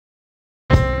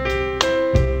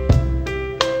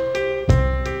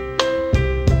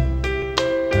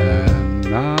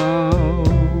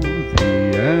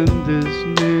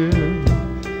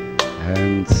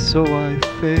So I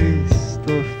face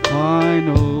the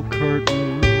final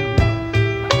curtain.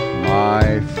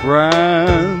 My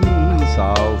friends,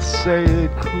 I'll say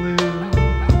it clear.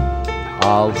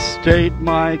 I'll state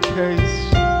my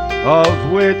case,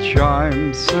 of which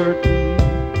I'm certain.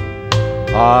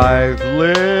 I've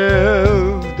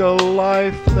lived a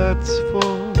life that's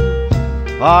full.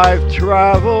 I've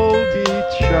traveled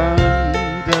each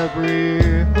and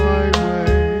every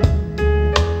highway,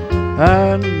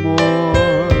 and more,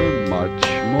 much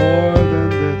more than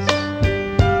this.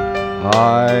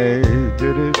 I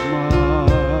did it my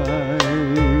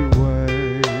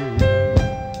way.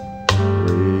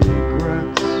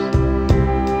 Regrets,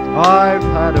 I've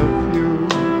had a few,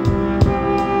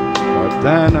 but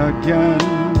then again,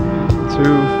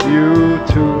 too few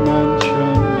to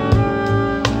mention.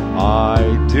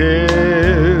 I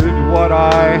did what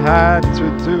I had to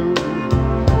do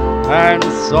and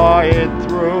saw it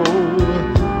through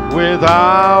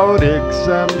without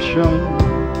exemption.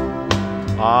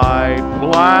 I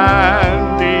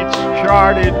planned each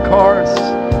charted course,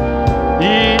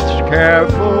 each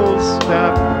careful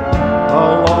step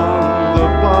along the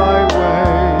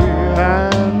byway,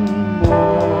 and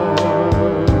more,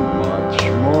 much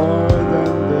more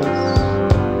than this.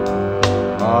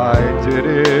 I did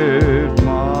it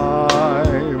my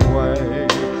way.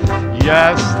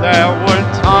 Yes, there were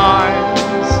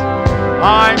times,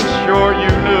 I'm sure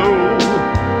you knew,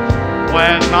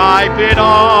 when I bit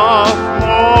off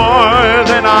more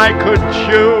than I could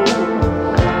chew.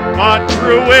 But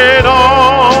through it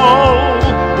all,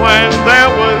 when there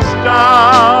was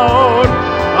doubt,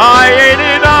 I ate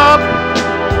it up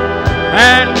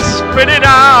and spit it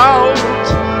out.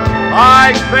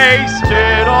 I faced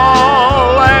it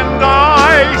all and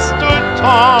I stood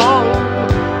tall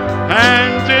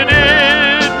and did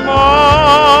it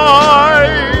my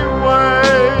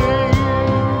way.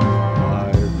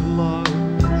 I've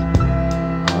loved,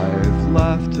 I've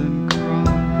laughed and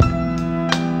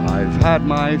cried. I've had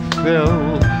my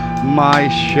fill, my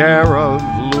share of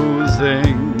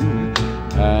losing.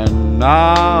 And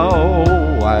now,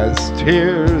 as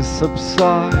tears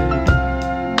subside,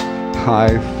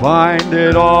 I find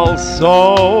it all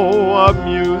so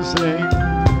amusing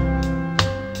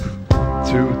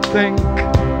to think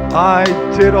I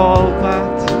did all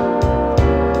that,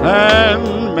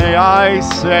 and may I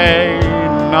say,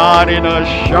 not in a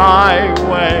shy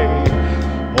way.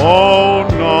 Oh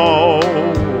no,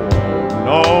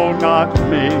 no, not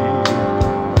me.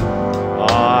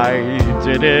 I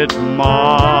did it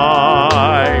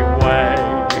my way.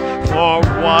 For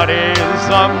what is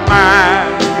a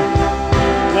man?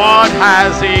 What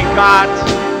has he got?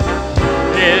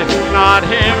 If not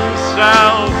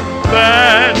himself,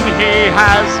 then he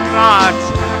has not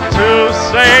to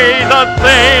say the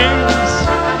things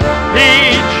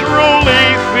he truly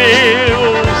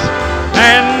feels,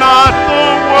 and not the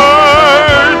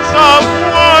words of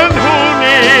one who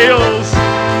kneels.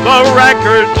 The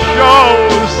record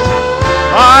shows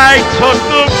I took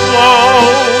the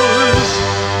blow.